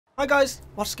Hi guys,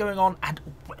 what's going on, and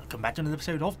welcome back to another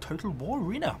episode of Total War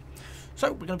Arena.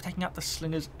 So we're going to be taking out the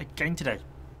Slingers again today. If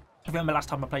you remember last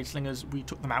time I played Slingers, we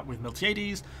took them out with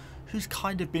Miltiades, who's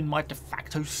kind of been my de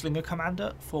facto Slinger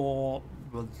commander for,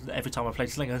 well, every time I played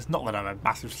Slingers. Not that I'm a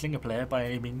massive Slinger player by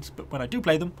any means, but when I do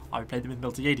play them, I play them with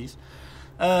Miltiades.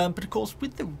 But of course,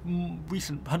 with the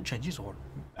recent hunt changes, or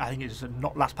I think it's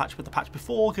not last patch but the patch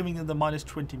before, giving them the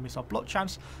 -20 missile block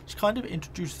chance, it's kind of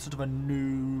introduced sort of a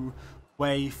new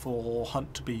way for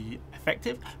hunt to be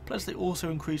effective. Plus they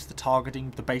also increase the targeting,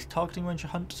 the base targeting range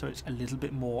of hunt, so it's a little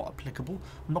bit more applicable.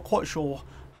 I'm not quite sure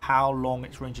how long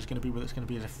its range is going to be, whether it's going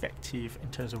to be as effective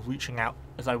in terms of reaching out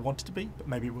as I want it to be, but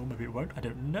maybe it will, maybe it won't, I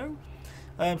don't know.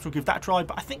 So we'll give that a try,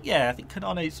 but I think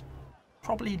Cynane's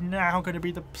probably now going to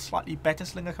be the slightly better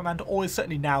Slinger commander, or is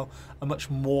certainly now a much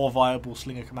more viable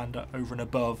Slinger commander over and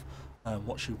above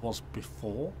what she was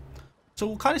before. So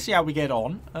we'll kind of see how we get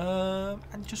on,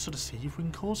 and just sort of see if we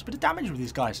can cause a bit of damage with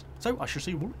these guys. So I shall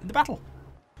see you all in the battle.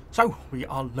 So we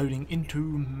are loading into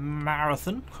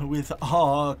Marathon with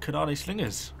our Cynane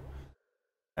Slingers.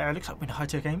 Looks like we're in a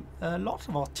high-tier game. Lots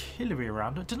of artillery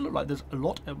around. It doesn't look like there's an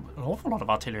awful lot of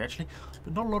artillery actually,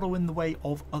 but not a lot in the way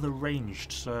of other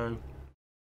ranged. So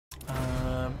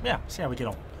yeah, see how we get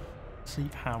on. See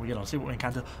what we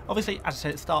encounter. Obviously, as I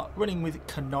said, start running with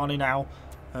Cynane now.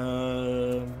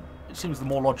 It seems the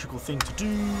more logical thing to do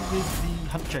with the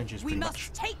hunt changes, pretty much.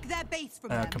 Take their base from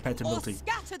them, compared to Milty.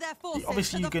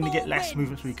 Obviously, you're going to get less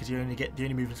movement speed because you only get the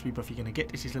only movement speed buff you're going to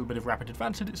get is this little bit of rapid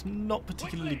advance, and it's not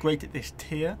particularly great at this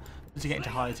tier. As you get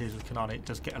into higher tiers with Cynane, it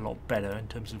does get a lot better in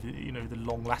terms of the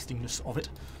long-lastingness of it.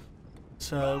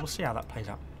 So we'll see how that plays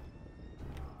out.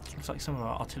 Looks like some of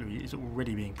our artillery is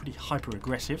already being pretty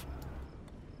hyper-aggressive.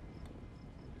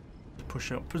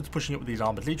 Pushing up with these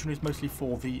armoured legionaries, mostly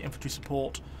for the infantry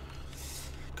support.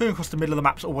 Going across the middle of the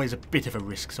map's always a bit of a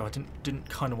risk, so I didn't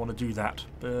kind of want to do that.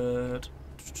 But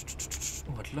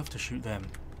oh, I'd love to shoot them.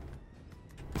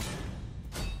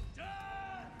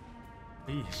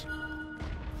 Please.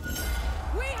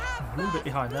 A little bit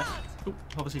behind there. Oh,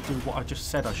 obviously do what I just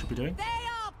said I should be doing.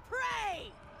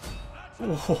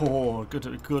 Oh,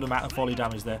 good amount of volley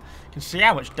damage there. You can see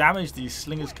how much damage these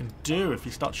slingers can do if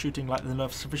you start shooting like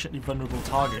enough sufficiently vulnerable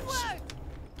targets,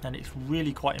 and it's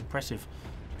really quite impressive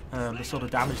the sort of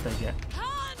damage they get.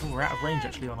 Oh, we're out of range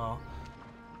actually on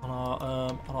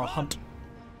our hunt.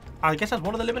 I guess that's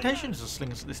one of the limitations of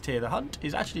slingers at this tier. The hunt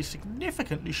is actually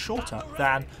significantly shorter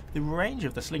than the range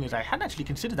of the slingers. I hadn't actually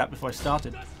considered that before I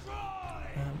started.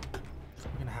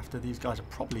 We're gonna have to. These guys are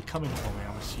probably coming for me,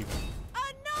 I'm assuming.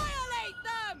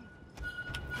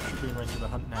 Should be in range of the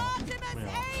hunt now. We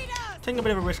are taking a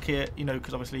bit of a risk here,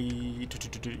 because obviously,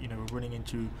 we're running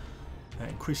into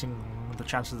increasing the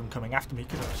chances of them coming after me,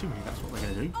 because I'm assuming that's what they're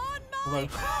going to do. Although,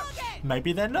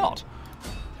 maybe they're not.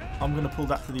 I'm going to pull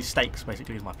that for these stakes,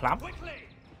 basically, is my plan.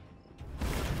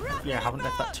 Yeah, I haven't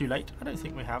left that too late. I don't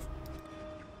think we have.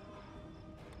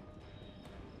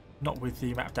 Not with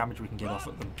the amount of damage we can get off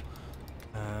at them.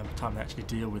 By the time they actually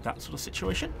deal with that sort of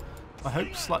situation. I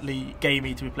hope slightly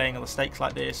gamey to be playing on the stakes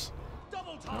like this.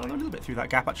 Oh, a little bit through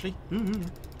that gap actually.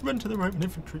 Run to the Roman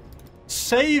infantry.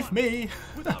 Save me!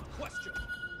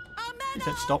 Please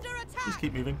don't stop. Please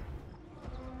keep moving.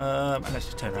 And let's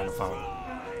just turn around and fire.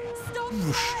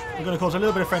 We're going to cause a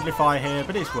little bit of friendly fire here,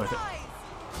 but it's worth it.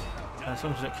 As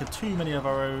long as we don't kill too many of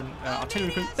our own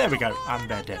artillery crew. There we go, and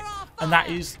they're dead. And that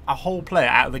is a whole player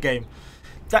out of the game.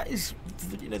 That is,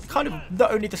 kind of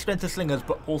not only the strength of slingers,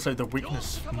 but also the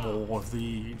weakness more of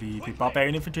the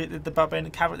barbarian infantry, the barbarian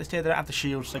cavalry this tier. They don't have the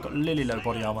shields, they've got really low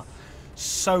body armor,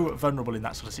 so vulnerable in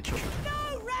that sort of situation.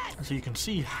 And so you can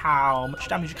see how much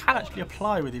damage you can actually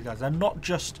apply with these guys. They're not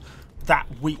just that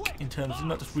weak in terms of,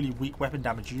 not just really weak weapon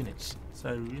damage units.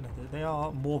 So they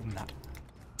are more than that.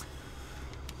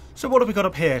 So what have we got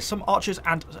up here? Some archers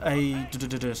and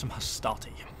some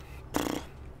hastati.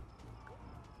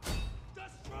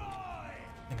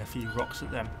 A few rocks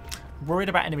at them. Worried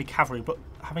about enemy cavalry, but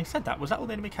having said that, was that all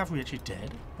the enemy cavalry actually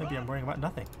dead? Maybe I'm worrying about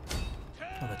nothing.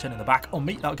 Oh, they're turning the back on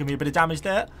me. That'll give me a bit of damage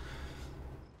there.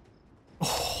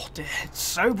 Oh, dear. It's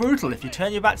so brutal if you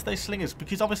turn your back to those slingers,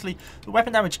 because obviously the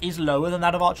weapon damage is lower than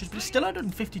that of archers, but it's still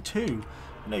 152.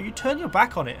 You turn your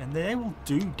back on it and they will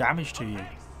do damage to you.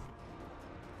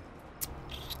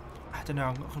 I don't know,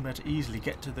 I'm not going to be able to easily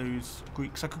get to those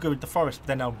Greeks. I could go with the forest, but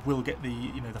then I will get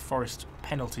the the forest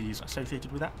penalties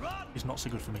associated with that. Is not so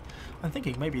good for me. I'm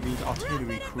thinking maybe the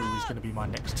artillery crew is going to be my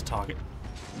next target.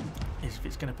 If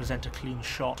it's going to present a clean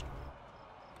shot.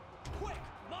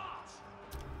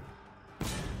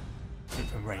 Good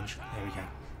from range. There we go.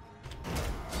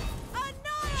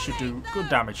 It should do good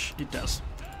damage. It does.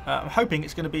 I'm hoping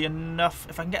it's going to be enough.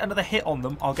 If I can get another hit on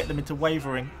them, I'll get them into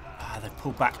wavering. Ah, they've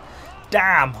pulled back.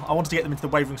 Damn! I wanted to get them into the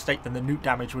wavering state, then the nuke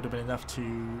damage would have been enough to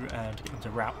get them to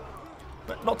rout.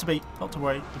 But not to be, not to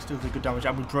worry. We still did good damage,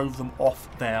 and we drove them off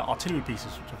their artillery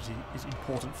pieces, which obviously is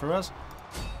important for us.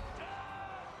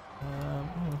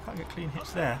 Can't get clean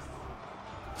hits there.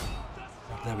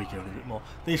 Oh, there we go, a little bit more.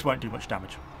 These won't do much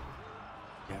damage.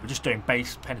 Yeah, we're just doing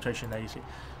base penetration there, you see.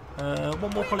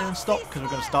 One more probably and stop, because we're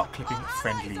going to start clipping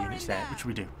friendly units there, which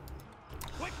we do.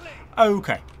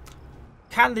 Okay.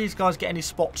 Can these guys get any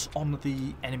spots on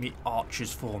the enemy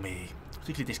archers for me?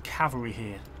 Particularly this cavalry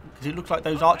here. Because it looks like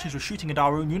those archers were shooting at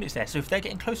our own units there. So if they're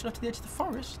getting close enough to the edge of the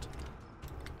forest,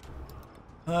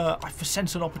 I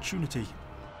sense an opportunity.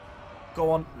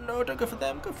 Go on. No, don't go for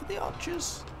them. Go for the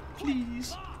archers.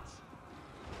 Please.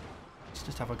 Let's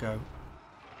just have a go.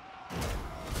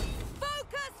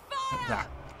 Like that.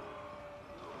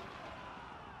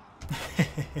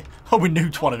 Oh, we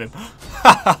nuked one of him.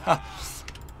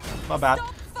 My bad.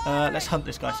 Let's hunt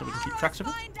this guy so we can keep tracks of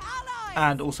him.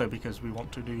 And also because we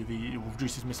want to do the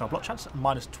reduce his missile block chance.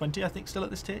 Minus 20, I think, still at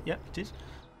this tier. Yep, it is.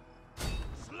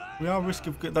 We are at risk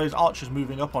of those archers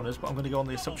moving up on us, but I'm going to go on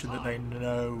the assumption that they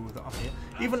know that I'm here.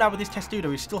 Even now with this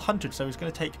Testudo, he's still hunted, so he's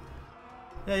going to take...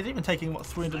 Yeah, he's even taking, what,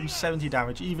 370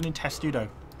 damage, even in Testudo.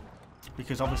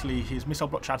 Because obviously his missile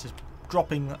block chance is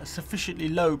dropping sufficiently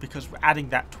low because we're adding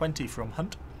that 20 from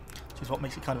hunt, which is what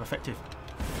makes it kind of effective.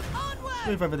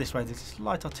 Move over this way. There's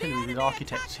light artillery with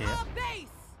architects here.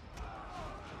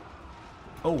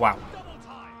 Oh, wow.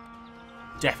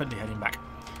 Definitely heading back.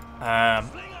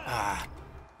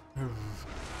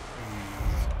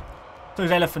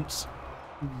 Those elephants.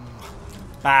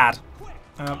 Bad.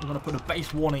 I'm going to put a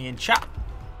base warning in chat.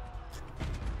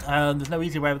 There's no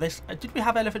easy way with this. Did we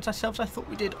have elephants ourselves? I thought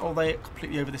we did. Or are they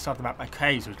completely over this side of the map?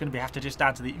 Okay, so it's going to have to just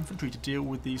add to the infantry to deal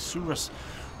with these Surus.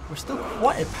 We're still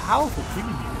quite a powerful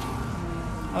premium unit.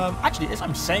 Actually, as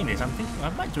I'm saying this, I'm thinking I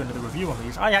might do another review on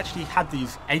these. I actually had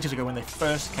these ages ago when they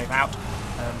first came out,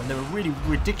 and they were really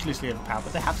ridiculously overpowered,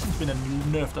 but they have since been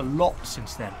nerfed a lot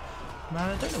since then.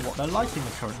 I don't know what they're like in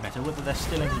the current meta, whether they're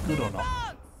still any good or not.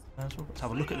 So let's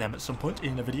have a look at them at some point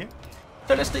in the video.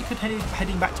 So let's take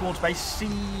heading back towards base,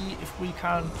 see if we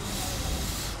can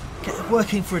get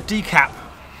working for a decap,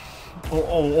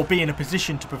 or be in a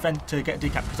position to get a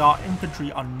decap, because our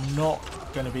infantry are not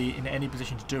going to be in any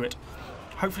position to do it.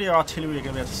 Hopefully our artillery are going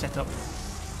to be able to set up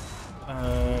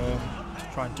to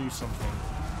try and do something.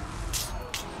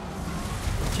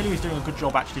 Artillery is doing a good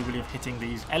job actually really of hitting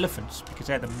these elephants because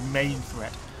they're the main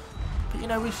threat. But you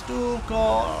know, we've still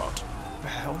got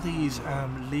all these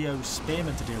Leo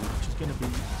spearmen to deal with, which is going to be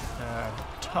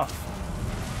tough.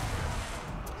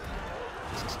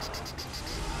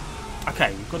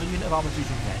 Okay, we've got a unit of armoured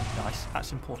legion there. Nice,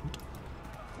 that's important.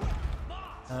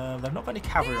 They've not got any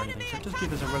cavalry or anything, so it does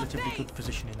give us a relatively good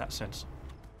position in that sense.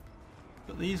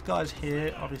 Got these guys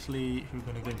here, obviously, who are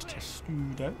going to go into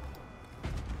Testudo.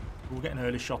 We'll get an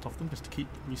early shot off them just to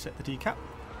reset the decap.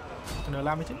 Going to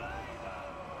allow me to?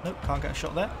 Nope, can't get a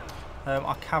shot there.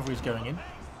 Our cavalry's going in.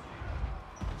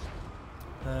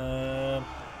 A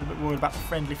bit worried about the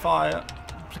friendly fire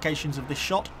implications of this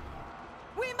shot.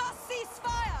 We must cease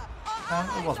fire.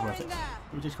 It was worth it.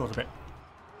 We did cause a bit.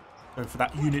 Go for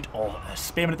that unit. Oh,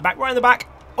 spearman at the back, right in the back.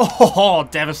 Oh,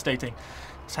 devastating.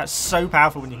 That's so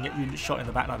powerful when you can get units shot in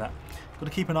the back like that. Got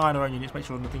to keep an eye on our own units, make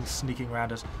sure nothing's sneaking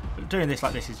around us. But doing this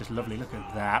like this is just lovely. Look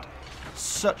at that.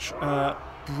 Such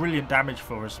brilliant damage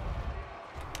for us.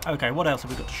 Okay, what else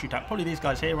have we got to shoot at? Probably these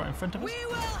guys here right in front of us.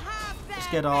 Let's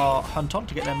get our hunt on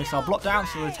to get their missile block down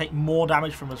so they take more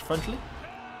damage from us frontally.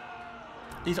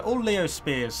 These are all Leo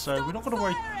spears, so we're not going to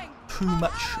worry too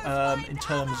much in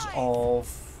terms of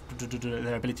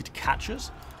their ability to catch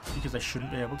us, because they shouldn't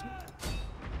be able to.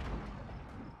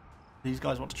 These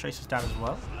guys want to chase us down as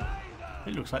well.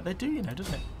 It looks like they do, you know,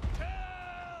 doesn't it?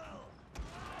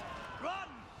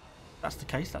 That's the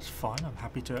case. That's fine. I'm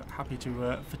happy to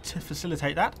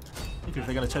facilitate that. Look if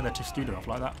they're going to turn their Testudo off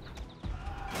like that.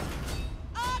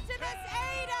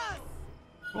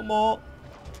 One more,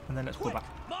 and then let's pull back.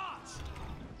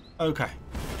 Okay.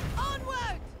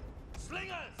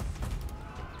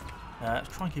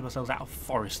 Let's try and keep ourselves out of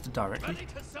forest directly.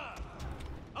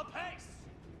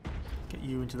 Get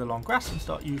you into the long grass and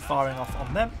start you firing off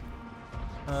on them.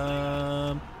 Who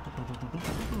are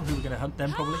we going to hunt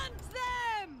them probably?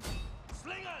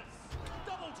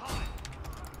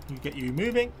 You get you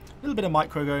moving. A little bit of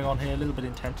micro going on here, a little bit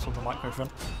intense on the micro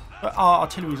front. But our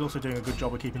artillery is also doing a good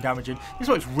job of keeping damage in. This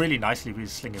works really nicely with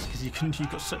slingers because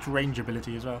you've got such range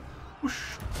ability as well.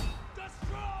 Whoosh.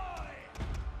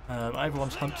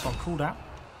 Everyone's hunts on cooldown.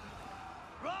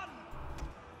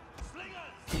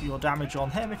 Keep your damage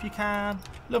on him if you can.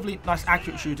 Lovely, nice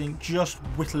accurate shooting, just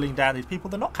whittling down these people.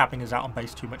 They're not capping us out on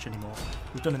base too much anymore.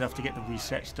 We've done enough to get the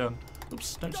resets done.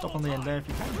 Oops, don't stop on the end there if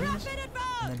you can, please.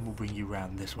 And then we'll bring you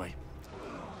round this way.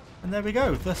 And there we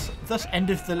go. Thus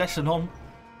endeth the lesson on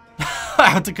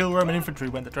how to kill Roman infantry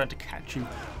when they're trying to catch you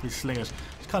with slingers.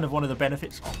 It's kind of one of the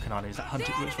benefits of Cynane is that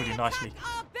hunting works really nicely.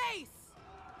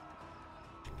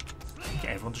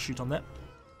 Get everyone to shoot on there.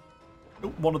 Oh,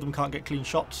 one of them can't get clean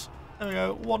shots. There we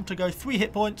go. One to go. 3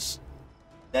 hit points.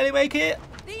 Nearly make it.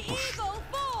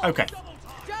 Okay.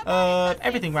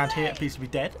 Everything around here appears to be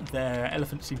dead. Their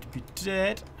elephants seem to be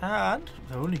dead. And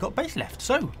they've only got base left.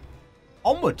 So,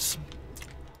 onwards.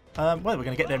 Whether we're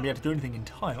going to get there and be able to do anything in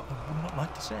time, I would not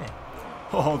like to say.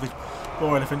 Oh, the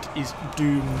poor elephant is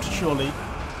doomed, surely.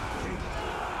 Yeah,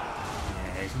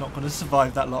 he's not going to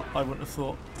survive that lot, I wouldn't have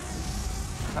thought.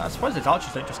 I suppose those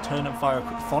archers don't just turn and fire a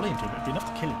quick volley into him. It'd be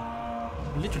enough to kill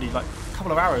him. Literally, like, a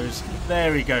couple of arrows.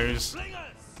 There he goes.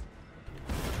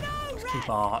 Let's keep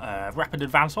our rapid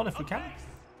advance on if we can.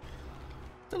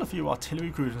 Still a few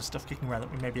artillery crews and stuff kicking around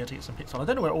that we may be able to get some hits on. I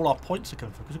don't know where all our points are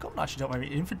coming from, because we've got actually not many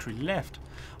infantry left.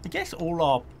 I guess all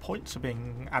our points are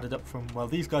being added up from, well,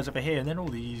 these guys over here, and then all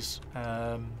these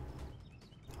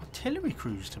artillery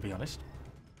crews, to be honest.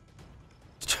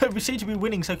 We seem to be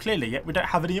winning so clearly, yet we don't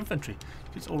have any infantry.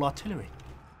 It's all artillery.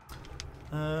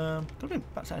 Got to be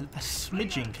perhaps a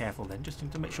smidgen careful then, just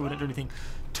to make sure we don't do anything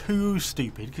too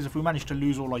stupid, because if we manage to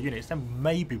lose all our units, then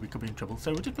maybe we could be in trouble.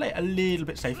 So we'll just play it a little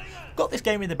bit safe. Got this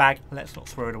game in the bag, let's not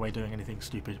throw it away doing anything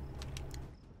stupid.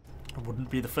 It wouldn't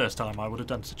be the first time I would have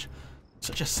done such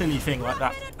a silly thing like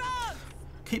that.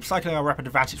 Keep cycling our rapid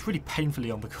advance. It's really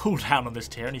painfully on the cooldown on this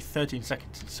tier, only 13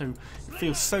 seconds, so it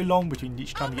feels so long between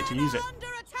each time you get to use it.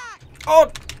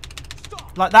 Oh!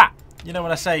 Like that! You know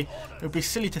when I say it would be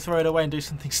silly to throw it away and do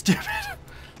something stupid.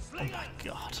 Oh my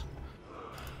god.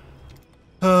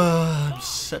 I'm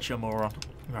such a moron.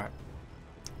 Right.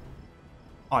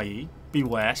 I.e.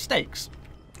 beware stakes.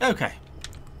 Okay.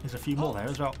 There's a few more there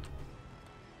as well.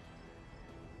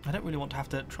 I don't really want to have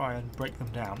to try and break them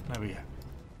down. There we go.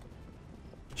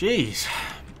 Jeez.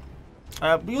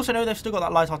 We also know they've still got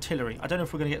that light artillery. I don't know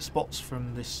if we're going to get spots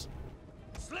from this.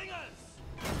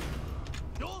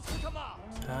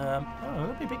 Oh,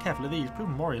 let's be a bit careful of these.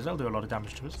 Proven warriors, they'll do a lot of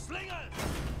damage to us. They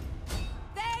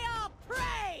are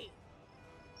prey.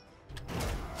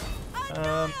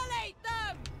 I'm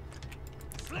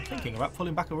thinking about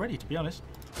pulling back already, to be honest.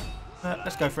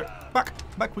 Let's go for it.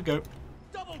 Back we go.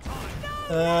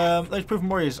 Those proven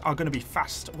warriors are going to be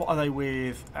fast. What are they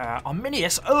with?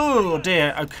 Arminius. Oh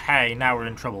dear. Okay, now we're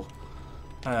in trouble.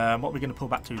 What are we going to pull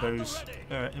back to? Those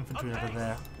infantry over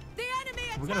there.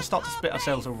 We're going to start to split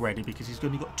ourselves already because he's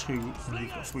only got 2 and we've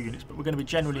got 3 units. But we're going to be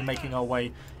generally making our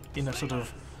way in a sort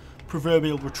of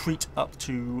proverbial retreat up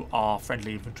to our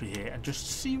friendly infantry here and just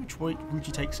see which route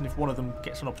he takes, and if one of them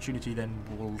gets an opportunity then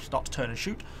we'll start to turn and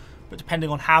shoot. But depending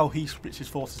on how he splits his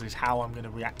forces is how I'm going to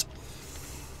react.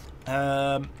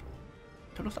 It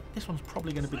looks like this one's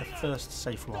probably going to be the first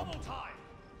safe one.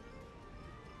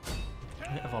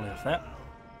 Get a volley off there.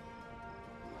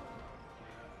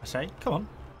 I say, come on.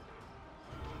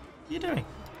 What are you doing?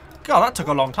 God, that took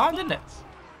a long time, didn't it?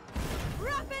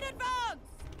 Rapid advance.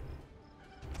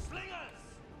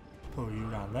 Pull you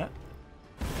around there.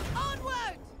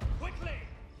 Onward. Quickly.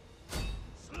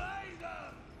 Slay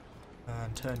them.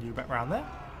 And turn you back round there.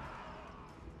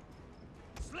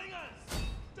 Slingers.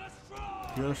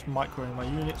 Destroy. Just microing my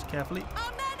units carefully.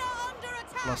 Our men are under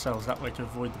attack. Pull ourselves that way to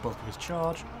avoid the bulk of his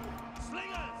charge.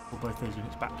 Slingers. Pull both those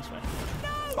units back this way. No.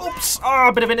 Oops! Ah,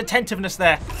 a bit of inattentiveness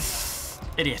there.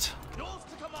 Idiot. Yours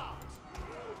to come out.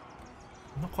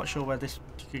 I'm not quite sure where this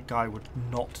particular guy would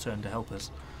not turn to help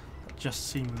us. That just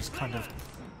seems kind of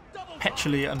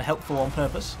petulant and helpful on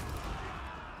purpose.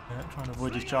 Trying to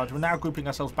avoid his charge. We're now grouping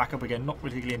ourselves back up again, not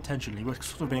particularly intentionally. We're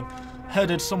sort of being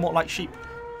herded somewhat like sheep.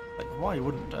 Like, why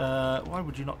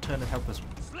would you not turn and help us?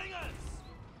 Slingers.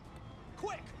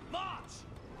 Quick march.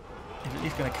 He's at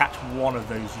least going to catch one of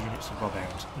those units of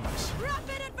barbarians. Nice. Rapid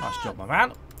advance. Nice job, my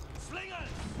man. Slingers.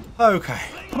 Okay.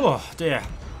 Oh, dear.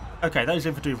 Okay, those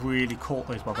infantry have really caught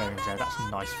those barbarians there. That's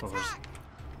nice for us.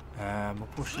 We'll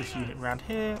push this unit around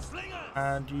here.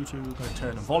 And you two are going to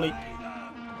turn and volley.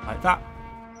 Like that.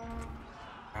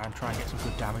 And try and get some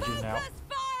good damage in now.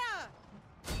 Fire.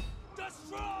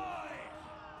 Destroy.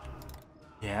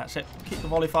 Yeah, that's it. Keep the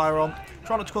volley fire on.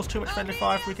 Try not to cause too much friendly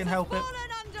fire if we can help it.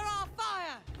 Fallen under our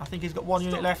fire. I think he's got 1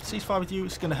 unit left. Ceasefire with you.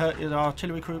 It's going to hurt his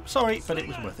artillery crew. Sorry, but it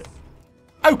was worth it.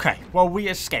 Okay, well, we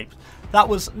escaped. That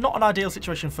was not an ideal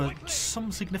situation for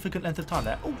some significant length of time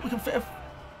there. Oh, we can fit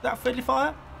that friendly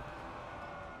fire.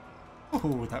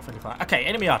 Ooh, that friendly fire. Okay,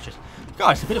 enemy archers.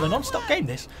 Guys, a bit of a non-stop game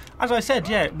this. As I said,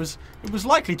 yeah, it was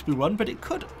likely to be won, but it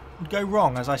could go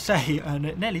wrong, as I say, and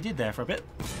it nearly did there for a bit.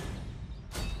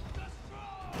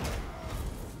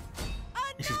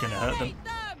 This is going to hurt them. Annihilate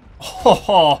them.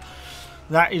 Oh,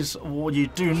 that is what you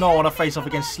do not want to face off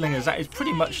against slingers. That is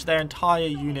pretty much their entire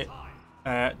unit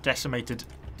decimated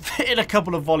in a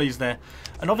couple of volleys there.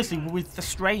 And obviously with the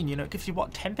strain, you know, it gives you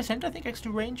what, 10% I think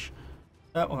extra range?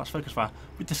 Well, that's focus fire.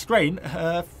 With the strain,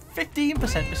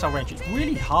 15% missile range. It's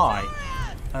really high.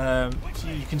 So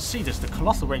you can see this, the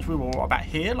colossal range. We were about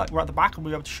here, like right at the back, and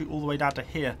we were able to shoot all the way down to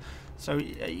here. So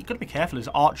you've got to be careful as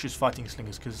archers fighting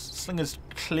slingers, because slingers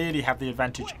clearly have the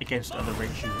advantage against other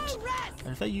range units.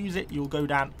 And if they use it, you'll go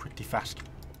down pretty fast.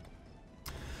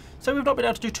 So we've not been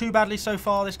able to do too badly so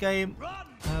far this game.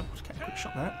 Let's get a quick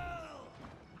shot there.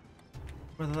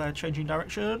 Whether they're changing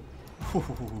direction.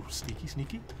 Ooh, sneaky,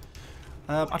 sneaky.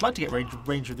 I'd like to get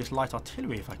range of this light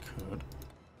artillery if I could.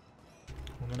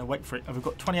 I'm going to wait for it. We've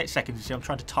got 28 seconds, you see. I'm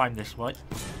trying to time this, right?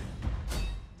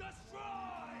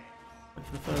 Wait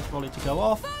for the first volley to go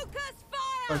off. Focus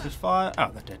fire. Focus fire. Oh,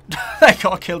 they're dead. They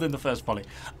got killed in the first volley.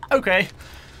 Okay.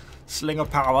 Slinger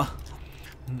power.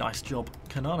 Nice job,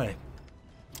 Cynane.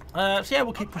 So yeah,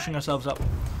 we'll keep pushing ourselves up.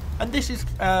 And this is,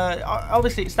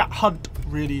 obviously, it's that hunt,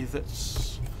 really,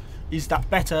 is that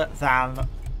better than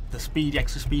the speed,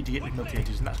 extra speed to get with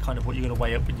Miltiades, and that's kind of what you're going to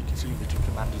weigh up when you consider the two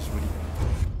commanders, really.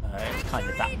 It's kind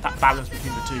of that balance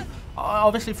between the two.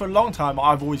 Obviously, for a long time,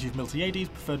 I've always used Miltiades,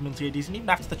 preferred Miltiades, and even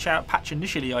after the patch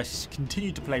initially, I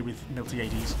continued to play with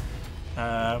Miltiades.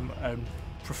 And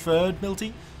preferred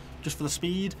Milti, just for the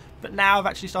speed, but now I've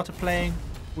actually started playing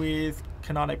with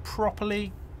Cynane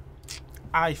properly.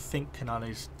 I think Cynane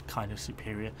is kind of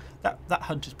superior. That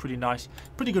hunt is pretty nice.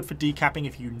 Pretty good for decapping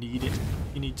if you need it.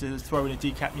 You need to throw in a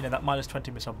decap. You know, that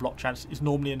 -20 missile block chance is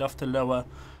normally enough to lower,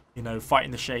 you know, Fight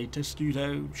in the Shade,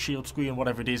 Testudo, Shield Screen,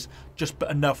 whatever it is, just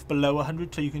enough below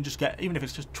 100 so you can just get, even if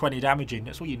it's just 20 damage in,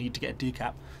 that's all you need to get a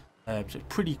decap. So it's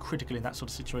pretty critical in that sort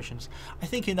of situations. I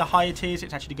think in the higher tiers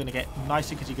it's actually going to get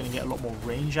nicer because you're going to get a lot more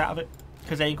range out of it,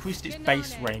 because they increased its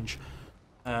base range.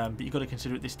 But you've got to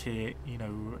consider at this tier, you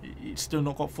know, it's still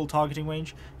not got full targeting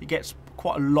range. It gets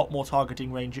quite a lot more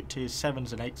targeting range at tiers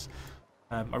 7s and 8s.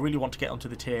 I really want to get onto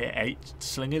the tier 8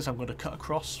 slingers. I'm going to cut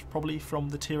across probably from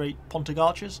the tier 8 Pontic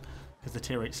archers, because the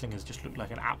tier 8 slingers just look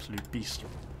like an absolute beast.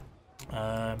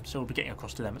 So we'll be getting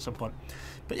across to them at some point.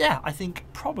 But yeah, I think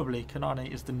probably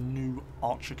Cynane is the new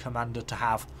archer commander to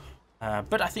have.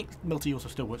 But I think Milti also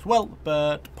still works well,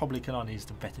 but probably Cynane is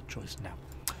the better choice now.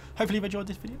 Hopefully you've enjoyed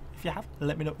this video. If you have,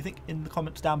 let me know what you think in the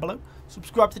comments down below.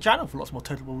 Subscribe to the channel for lots more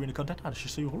Total War Arena content, and I shall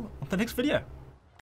see you all on the next video.